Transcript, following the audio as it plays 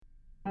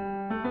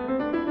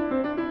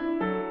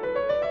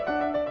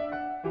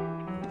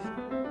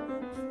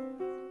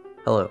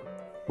Hello,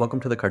 welcome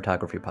to the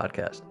Cartography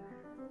Podcast.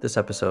 This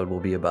episode will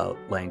be about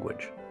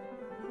language.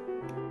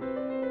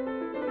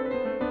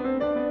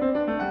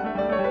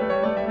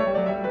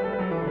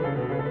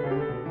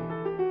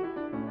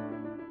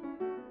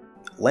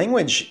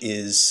 Language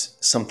is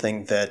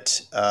something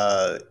that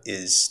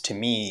is, to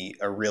me,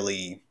 a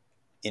really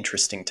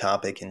interesting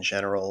topic in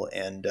general,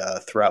 and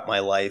throughout my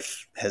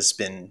life has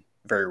been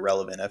very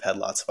relevant. I've had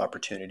lots of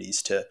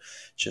opportunities to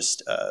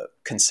just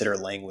consider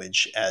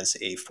language as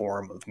a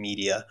form of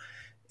media,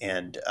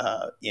 and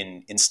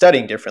in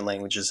studying different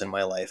languages in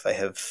my life,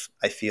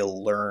 I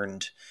feel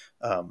learned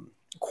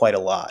quite a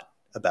lot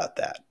about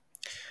that.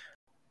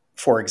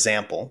 For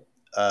example,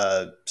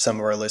 some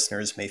of our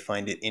listeners may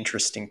find it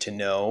interesting to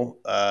know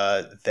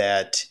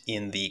that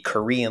in the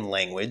Korean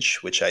language,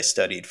 which I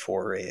studied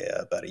for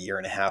about a year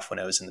and a half when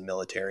I was in the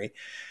military,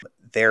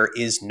 there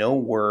is no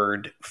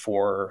word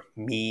for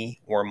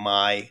me or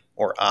my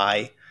or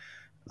I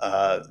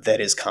that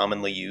is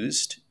commonly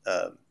used.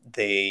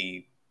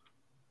 They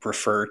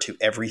refer to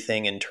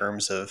everything in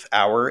terms of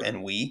our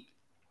and we,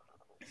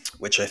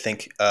 which I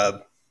think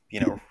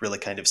really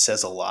kind of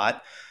says a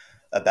lot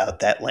about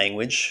that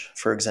language,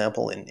 for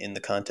example, in the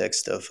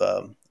context of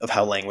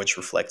how language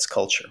reflects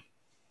culture.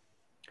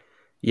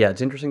 Yeah,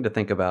 it's interesting to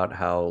think about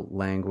how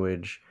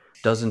language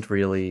doesn't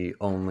really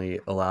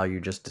only allow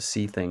you just to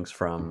see things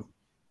from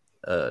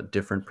a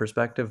different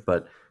perspective,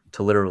 but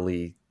to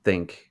literally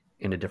think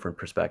in a different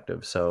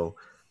perspective. So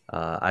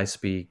I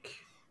speak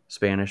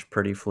Spanish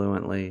pretty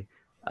fluently.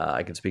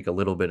 I can speak a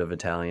little bit of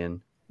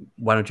Italian.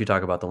 Why don't you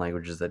talk about the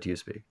languages that you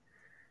speak?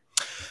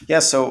 Yeah,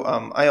 so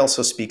I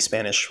also speak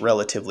Spanish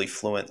relatively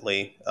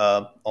fluently,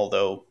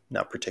 although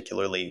not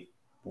particularly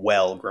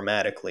well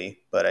grammatically,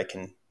 but I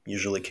can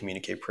usually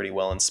communicate pretty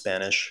well in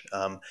Spanish.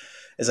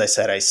 As I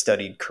said, I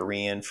studied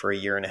Korean for a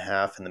year and a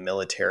half in the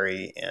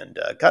military and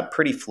got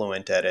pretty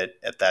fluent at it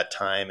at that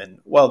time. And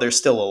while there's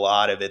still a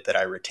lot of it that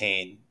I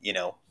retain,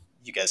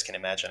 you guys can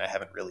imagine I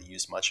haven't really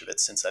used much of it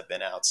since I've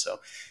been out, so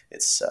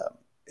it's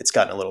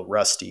gotten a little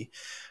rusty.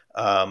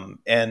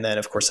 And then,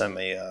 of course, I'm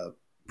a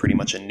pretty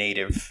much a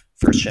native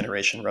first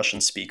generation Russian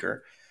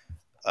speaker.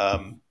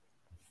 Um,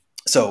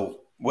 so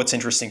what's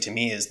interesting to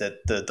me is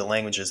that the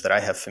languages that I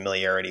have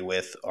familiarity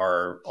with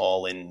are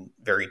all in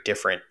very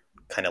different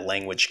kind of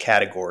language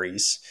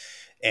categories,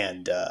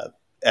 and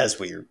as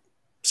we're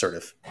sort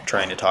of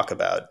trying to talk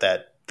about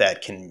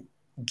that can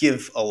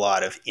give a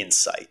lot of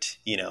insight,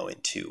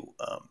 into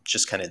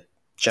just kind of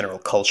general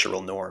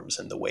cultural norms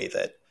and the way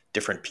that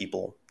different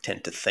people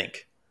tend to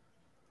think.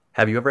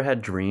 Have you ever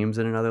had dreams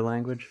in another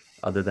language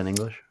other than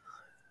English?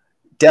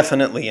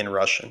 Definitely in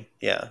Russian.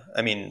 Yeah.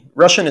 I mean,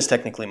 Russian is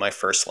technically my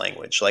first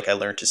language. Like I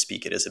learned to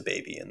speak it as a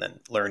baby and then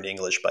learned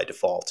English by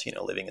default,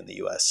 living in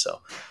the US.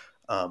 So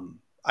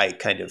I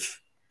kind of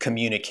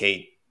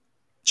communicate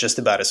just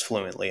about as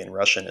fluently in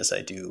Russian as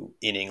I do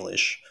in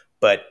English,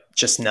 but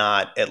just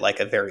not at like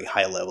a very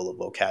high level of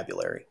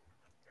vocabulary.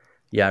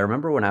 Yeah, I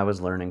remember when I was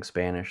learning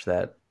Spanish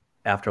that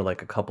after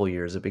like a couple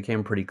years, it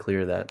became pretty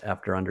clear that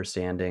after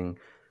understanding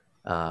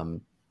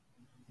um,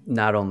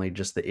 not only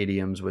just the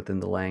idioms within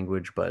the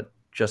language, but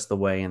just the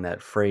way in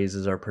that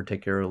phrases are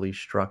particularly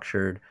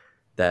structured,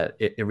 that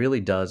it really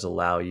does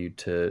allow you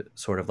to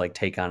sort of like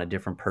take on a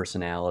different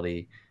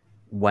personality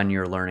when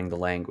you're learning the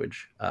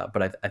language.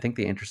 But I think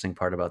the interesting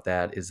part about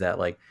that is that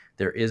like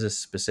there is a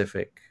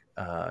specific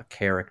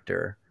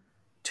character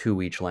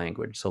to each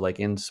language. So like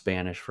in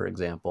Spanish, for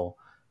example,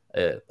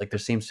 like there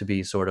seems to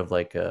be sort of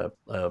like a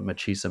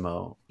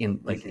machismo in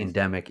like Mm-hmm.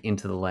 endemic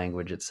into the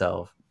language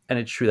itself. And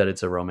it's true that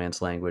it's a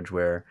Romance language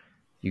where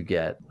you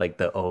get like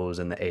the O's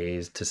and the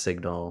A's to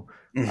signal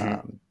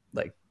Mm-hmm.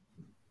 like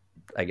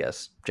I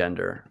guess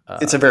gender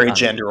It's a very on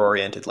gender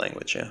oriented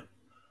language.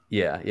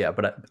 Yeah. yeah.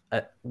 But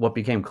what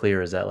became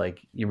clear is that like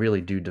you really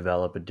do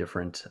develop a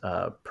different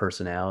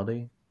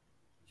personality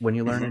when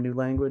you learn a Mm-hmm. new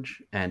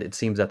language, and it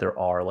seems that there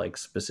are like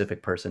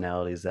specific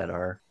personalities that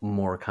are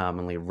more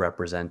commonly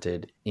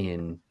represented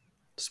in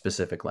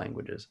specific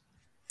languages.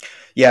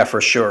 Yeah, for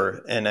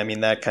sure. And I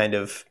mean, that kind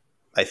of,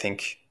 I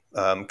think,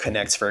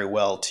 connects very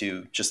well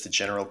to just the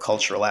general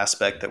cultural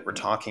aspect that we're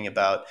talking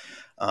about.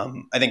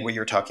 I think what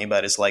you're talking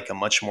about is like a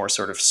much more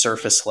sort of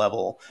surface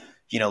level,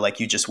 like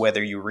you just,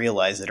 whether you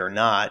realize it or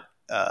not.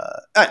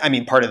 I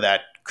mean, part of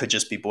that could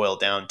just be boiled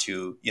down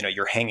to,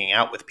 you're hanging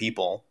out with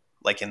people,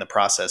 like in the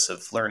process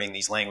of learning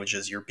these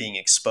languages, you're being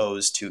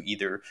exposed to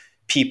either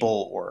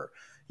people or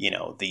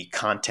the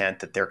content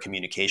that their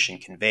communication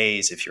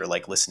conveys if you're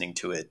like listening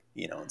to it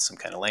in some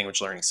kind of language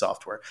learning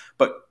software.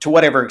 But to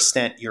whatever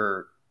extent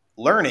you're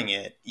learning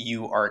it,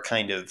 you are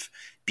kind of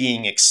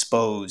being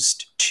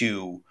exposed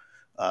to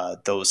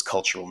those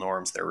cultural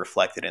norms that are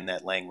reflected in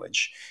that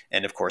language.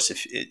 And of course,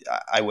 if it,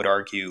 I would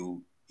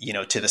argue,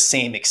 to the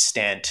same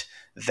extent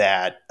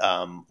that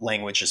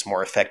language is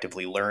more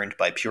effectively learned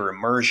by pure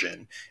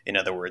immersion, in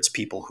other words,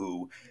 people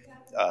who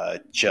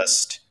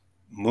just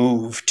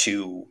move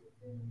to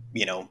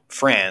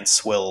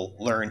France will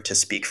learn to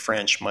speak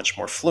French much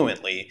more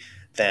fluently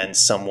than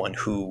someone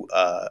who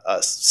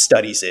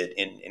studies it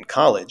in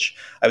college.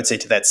 I would say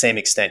to that same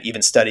extent,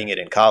 even studying it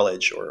in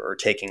college or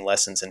taking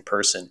lessons in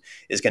person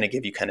is going to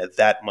give you kind of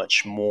that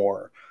much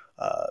more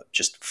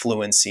just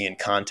fluency and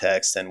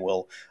context, and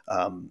will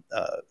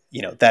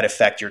that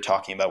effect you're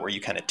talking about, where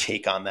you kind of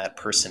take on that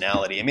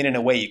personality. I mean, in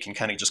a way, you can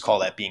kind of just call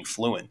that being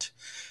fluent,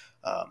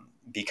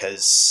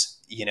 because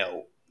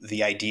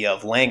the idea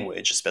of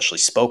language, especially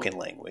spoken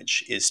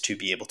language, is to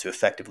be able to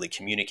effectively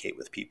communicate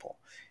with people.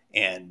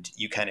 And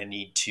you kind of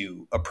need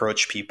to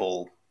approach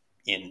people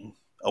in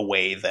a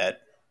way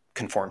that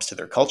conforms to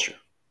their culture.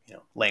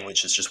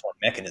 Language is just one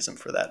mechanism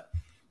for that.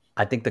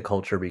 I think the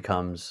culture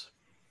becomes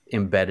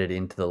embedded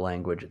into the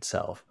language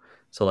itself.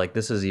 So, like,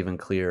 this is even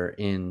clear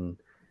in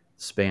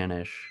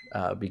Spanish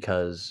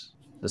because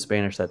the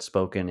Spanish that's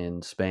spoken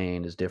in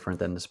Spain is different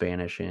than the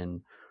Spanish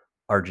in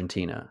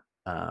Argentina,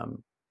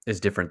 is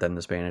different than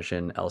the Spanish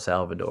in El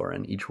Salvador,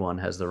 and each one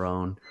has their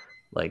own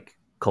like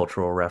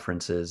cultural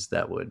references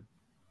that would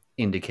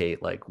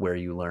indicate like where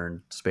you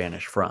learned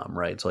Spanish from,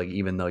 right? So like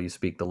even though you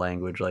speak the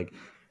language, like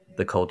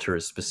the culture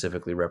is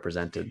specifically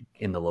represented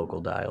in the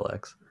local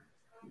dialects.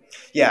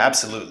 Yeah,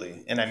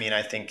 absolutely. And I mean,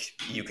 I think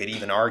you could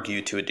even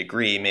argue to a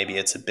degree, maybe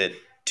it's a bit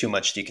too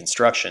much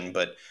deconstruction,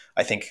 but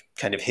I think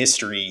kind of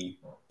history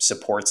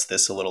supports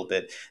this a little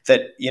bit,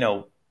 that,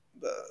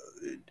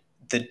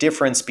 the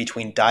difference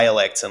between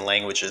dialects and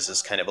languages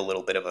is kind of a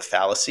little bit of a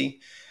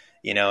fallacy.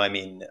 I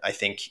mean, I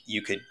think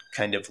you could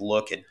kind of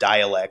look at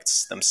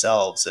dialects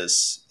themselves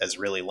as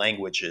really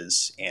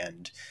languages,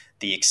 and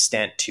the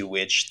extent to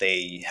which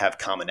they have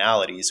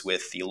commonalities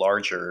with the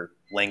larger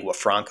lingua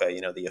franca,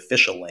 the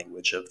official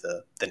language of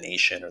the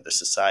nation or the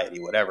society,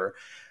 whatever.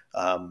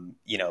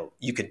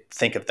 You could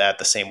think of that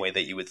the same way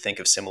that you would think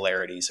of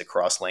similarities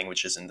across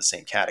languages in the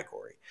same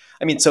category.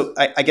 I mean, so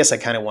I guess I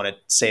kind of want to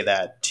say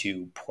that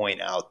to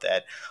point out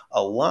that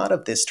a lot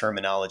of this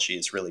terminology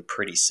is really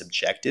pretty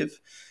subjective.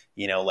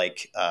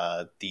 Like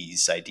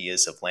these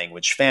ideas of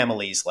language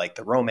families, like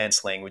the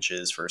Romance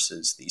languages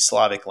versus the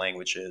Slavic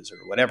languages or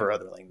whatever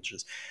other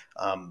languages.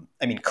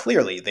 I mean,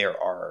 clearly there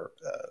are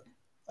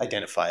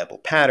identifiable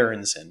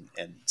patterns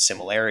and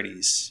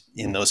similarities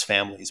in those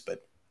families,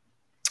 but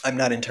I'm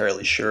not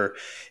entirely sure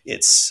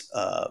it's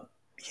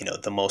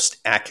the most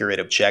accurate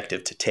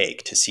objective to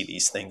take to see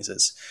these things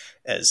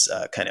as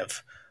kind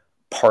of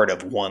part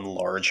of one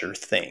larger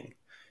thing.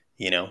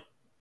 You know.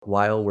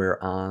 While we're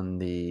on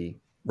the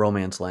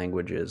Romance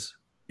languages,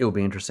 it will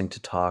be interesting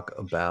to talk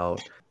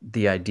about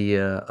the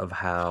idea of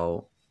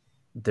how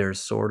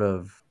there's sort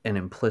of an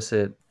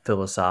implicit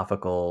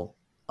philosophical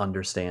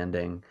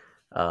understanding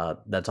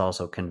that's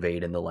also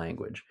conveyed in the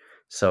language.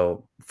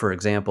 So, for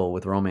example,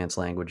 with Romance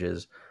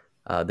languages,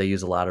 they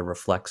use a lot of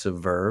reflexive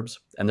verbs,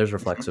 and there's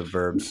reflexive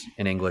verbs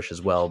in English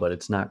as well, but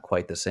it's not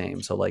quite the same.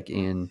 So, like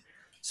in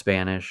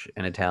Spanish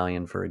and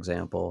Italian, for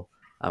example,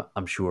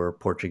 I'm sure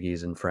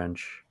Portuguese and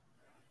French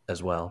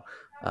as well,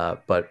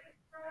 but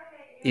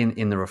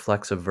in the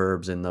reflexive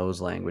verbs in those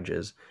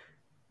languages,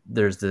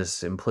 there's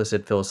this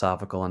implicit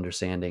philosophical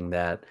understanding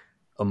that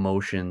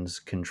emotions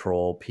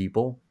control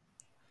people.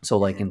 So,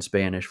 like Mhm. in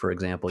Spanish, for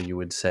example, you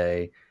would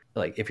say,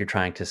 like, if you're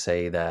trying to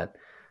say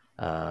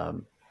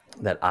um,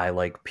 that I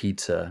like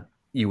pizza,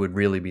 you would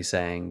really be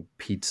saying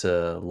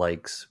pizza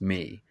likes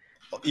me.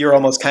 You're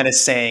almost kind of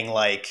saying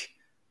like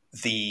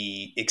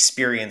the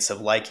experience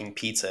of liking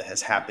pizza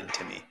has happened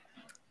to me.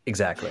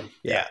 Exactly.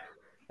 Yeah. Yeah.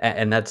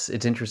 And that's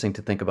it's interesting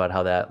to think about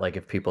how that like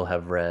if people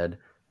have read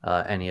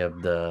any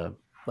of the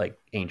like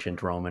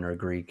ancient Roman or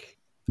Greek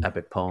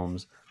epic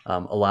poems,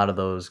 a lot of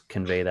those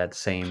convey that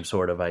same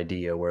sort of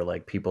idea where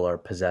like people are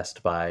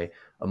possessed by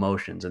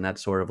emotions, and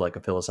that's sort of like a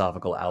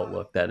philosophical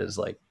outlook that is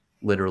like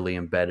literally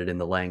embedded in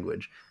the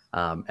language,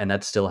 and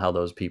that's still how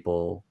those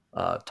people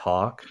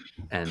talk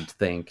and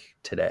think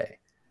today.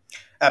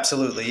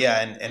 Absolutely, yeah,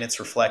 and it's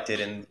reflected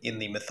in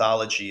the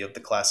mythology of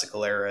the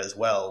classical era as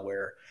well,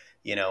 where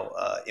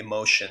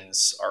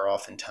emotions are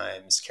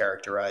oftentimes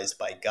characterized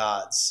by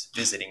gods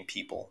visiting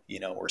people,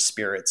 or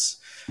spirits,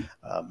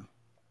 um,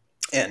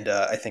 and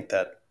I think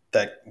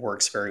that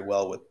works very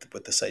well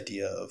with this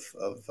idea of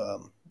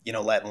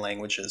Latin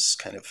languages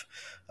kind of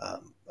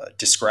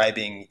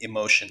describing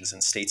emotions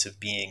and states of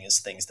being as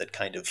things that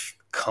kind of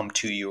come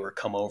to you or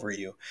come over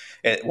you.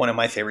 One of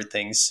my favorite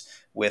things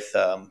with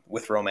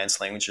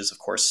Romance languages, of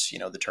course,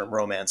 the term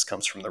romance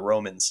comes from the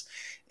Romans,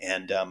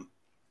 and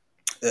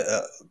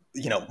uh,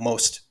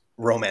 most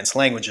Romance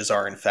languages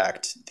are in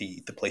fact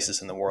the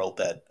places in the world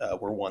that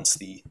were once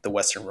the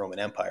Western Roman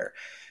Empire.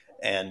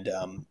 And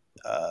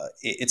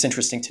it's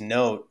interesting to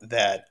note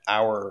that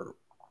our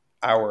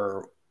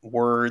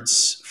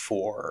words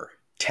for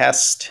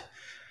test,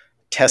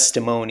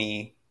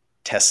 testimony,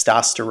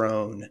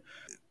 testosterone,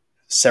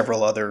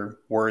 several other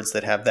words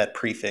that have that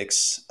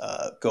prefix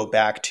go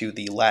back to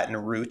the Latin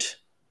root,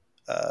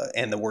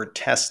 and the word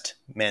test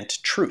meant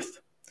truth.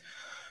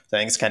 So I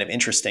think it's kind of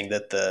interesting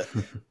that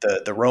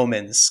the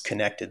Romans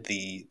connected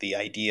the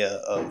idea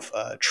of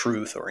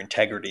truth or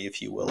integrity, if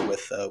you will,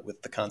 with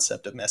the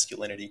concept of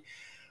masculinity.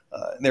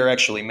 There are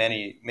actually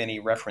many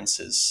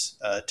references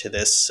to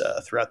this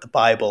throughout the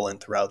Bible and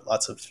throughout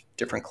lots of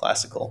different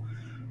classical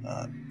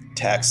uh,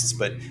 texts.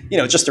 But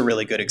just a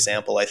really good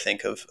example, I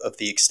think, of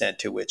the extent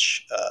to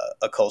which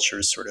a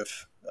culture's sort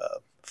of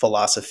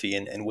philosophy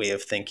and way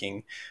of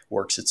thinking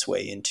works its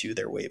way into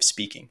their way of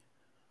speaking.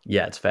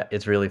 Yeah,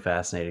 it's really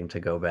fascinating to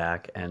go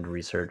back and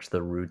research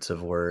the roots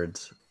of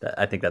words.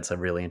 I think that's a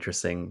really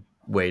interesting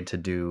way to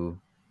do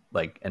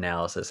like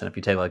analysis. And if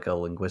you take like a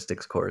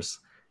linguistics course,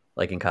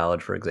 like in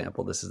college, for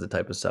example, this is the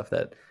type of stuff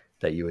that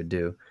you would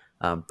do.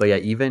 But yeah,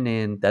 even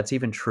in that's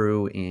even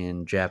true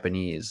in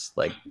Japanese,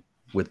 like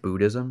with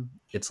Buddhism,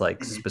 it's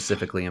like Mhm.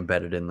 specifically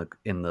embedded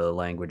in the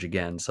language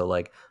again. So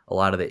like a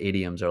lot of the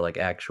idioms are like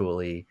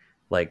actually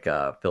like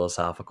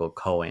philosophical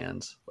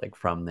koans, like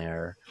from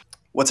there.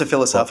 What's a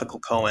philosophical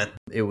koan?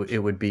 It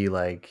would be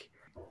like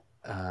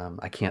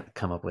I can't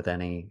come up with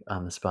any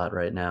on the spot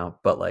right now,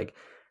 but like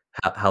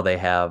how they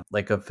have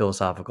like a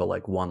philosophical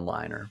like one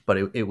liner, but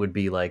it would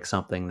be like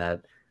something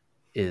that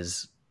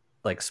is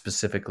like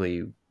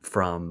specifically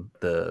from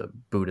the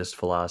Buddhist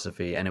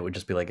philosophy, and it would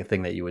just be like a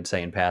thing that you would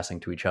say in passing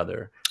to each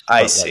other.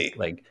 I But see.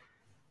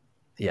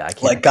 yeah, I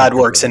Like can't God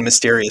think works of in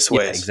mysterious yeah,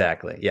 ways.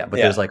 exactly. Yeah, but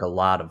Yeah. there's like a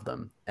lot of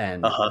them, Uh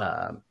and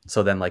huh.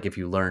 so then like if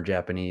you learn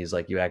Japanese,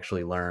 like you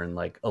actually learn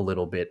like a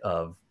little bit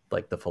of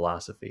like the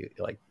philosophy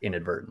like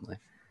inadvertently.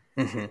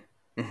 hmm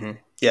hmm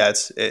Yeah,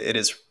 it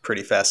is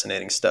pretty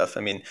fascinating stuff.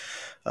 I mean,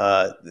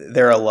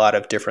 there are a lot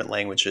of different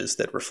languages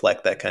that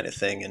reflect that kind of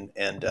thing,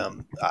 and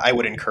I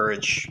would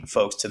encourage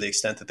folks to the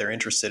extent that they're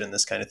interested in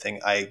this kind of thing.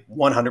 I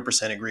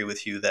 100% agree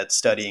with you that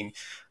studying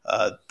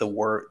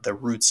the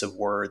roots of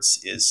words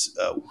is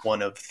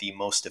one of the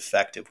most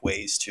effective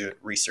ways to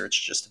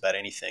research just about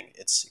anything.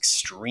 It's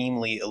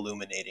extremely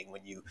illuminating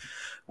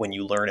when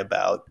you learn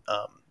about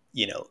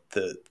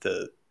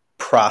the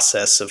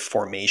process of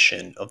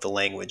formation of the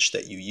language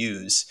that you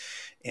use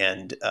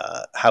and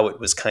how it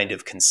was kind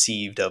of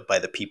conceived of by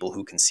the people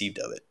who conceived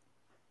of it.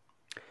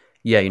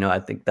 Yeah, I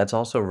think that's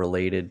also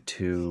related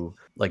to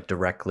like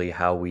directly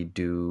how we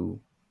do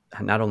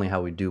not only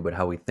how we do, but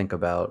how we think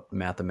about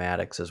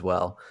mathematics as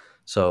well.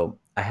 So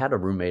I had a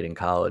roommate in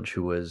college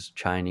who was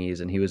Chinese,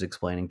 and he was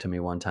explaining to me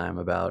one time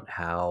about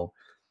how,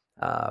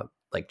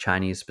 like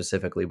Chinese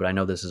specifically, but I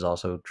know this is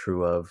also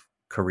true of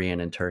Korean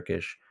and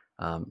Turkish,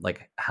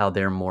 like how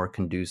they're more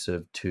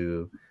conducive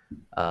to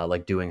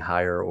like doing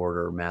higher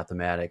order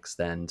mathematics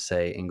than,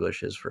 say,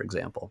 English is, for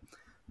example.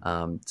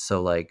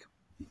 So like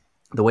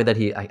the way that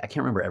I can't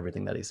remember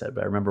everything that he said,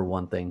 but I remember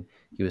one thing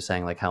he was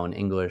saying, like how in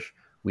English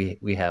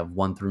we have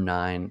 1 through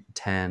 9,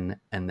 10,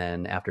 and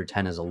then after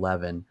 10 is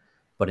 11,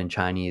 but in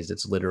Chinese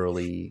it's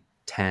literally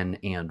 10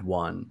 and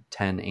 1,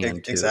 10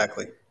 and 2,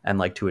 Exactly. and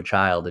like to a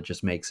child it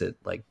just makes it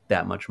like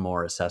that much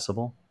more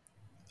accessible.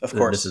 Of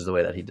This is course. the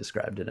way that he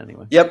described it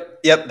anyway.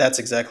 Yep, that's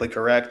exactly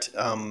correct.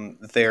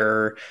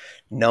 Their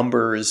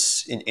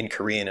numbers in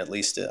Korean, at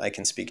least, I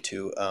can speak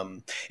to.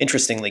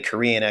 Interestingly,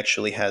 Korean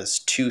actually has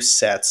two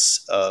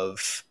sets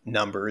of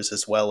numbers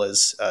as well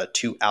as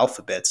two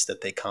alphabets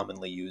that they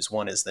commonly use.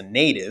 One is the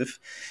native,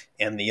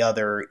 and the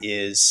other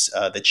is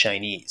the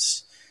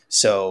Chinese.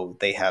 So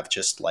they have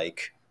just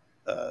like,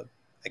 uh,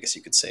 I guess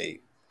you could say,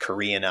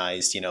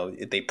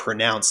 Koreanized. They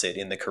pronounce it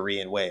in the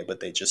Korean way, but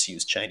they just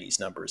use Chinese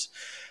numbers.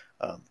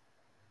 Um,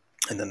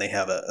 and then they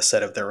have a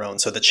set of their own.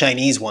 So the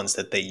Chinese ones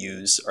that they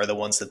use are the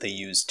ones that they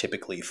use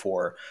typically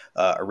for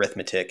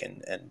arithmetic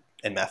and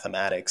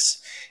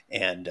mathematics,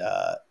 and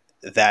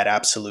that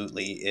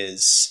absolutely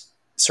is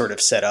sort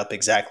of set up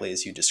exactly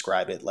as you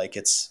describe it, like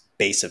it's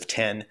base of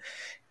 10,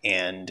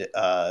 and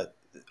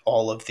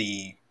all of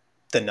the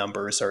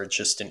numbers are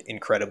just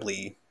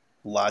incredibly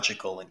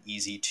logical and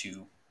easy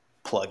to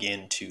plug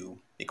into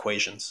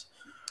equations.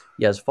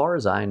 Yeah, as far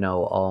as I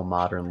know, all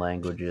modern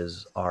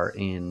languages are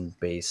in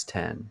base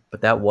 10, but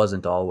that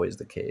wasn't always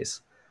the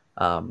case.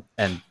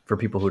 And for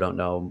people who don't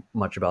know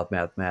much about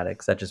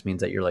mathematics, that just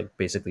means that you're like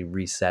basically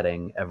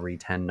resetting every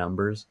 10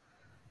 numbers.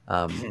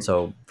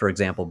 So, for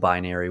example,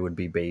 binary would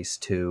be base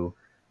 2.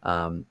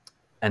 Um,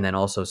 and then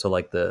also, so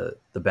like the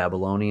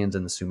Babylonians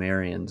and the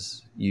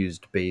Sumerians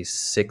used base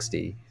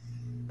 60,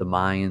 the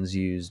Mayans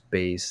used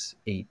base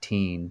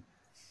 18,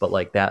 but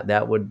like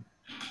that would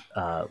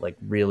like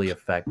really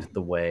affect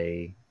the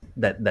way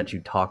that you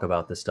talk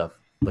about this stuff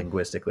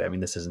linguistically. I mean,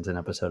 this isn't an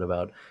episode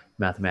about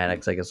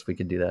mathematics. I guess we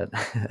could do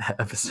that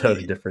episode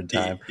a different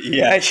time.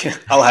 Yeah,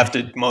 I'll have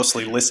to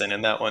mostly listen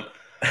in that one.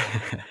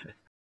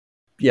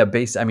 Yeah,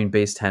 base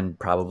 10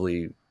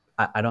 probably.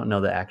 I don't know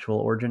the actual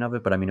origin of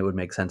it, but I mean, it would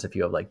make sense if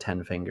you have like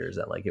 10 fingers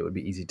that like it would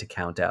be easy to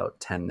count out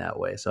 10 that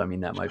way. So I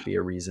mean, that might be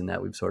a reason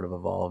that we've sort of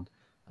evolved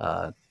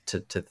to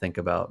think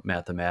about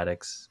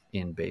mathematics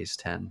in base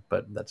 10,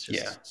 but that's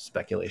Yeah. just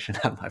speculation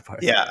on my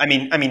part. Yeah, I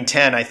mean,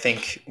 10. I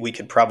think we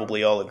could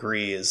probably all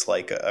agree is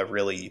like a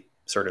really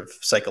sort of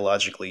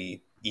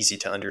psychologically easy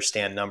to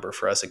understand number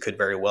for us. It could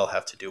very well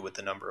have to do with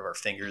the number of our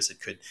fingers.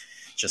 It could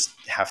just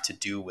have to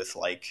do with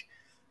like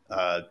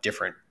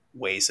different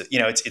ways of,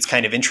 it's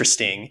kind of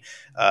interesting.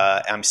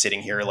 I'm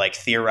sitting here like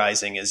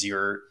theorizing as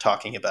you're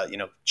talking about,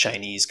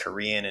 Chinese,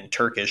 Korean, and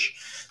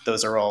Turkish.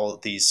 Those are all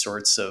these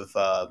sorts of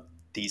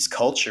these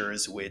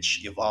cultures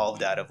which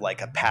evolved out of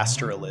like a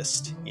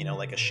pastoralist,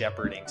 like a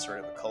shepherding sort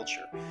of a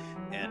culture.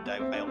 And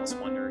I almost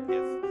wonder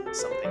if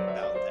something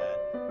about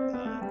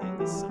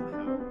that is somehow.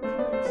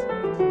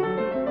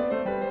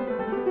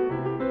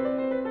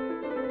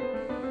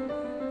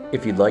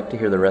 If you'd like to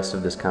hear the rest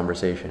of this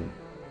conversation,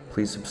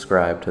 please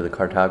subscribe to the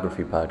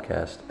Cartography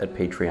Podcast at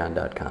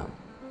patreon.com.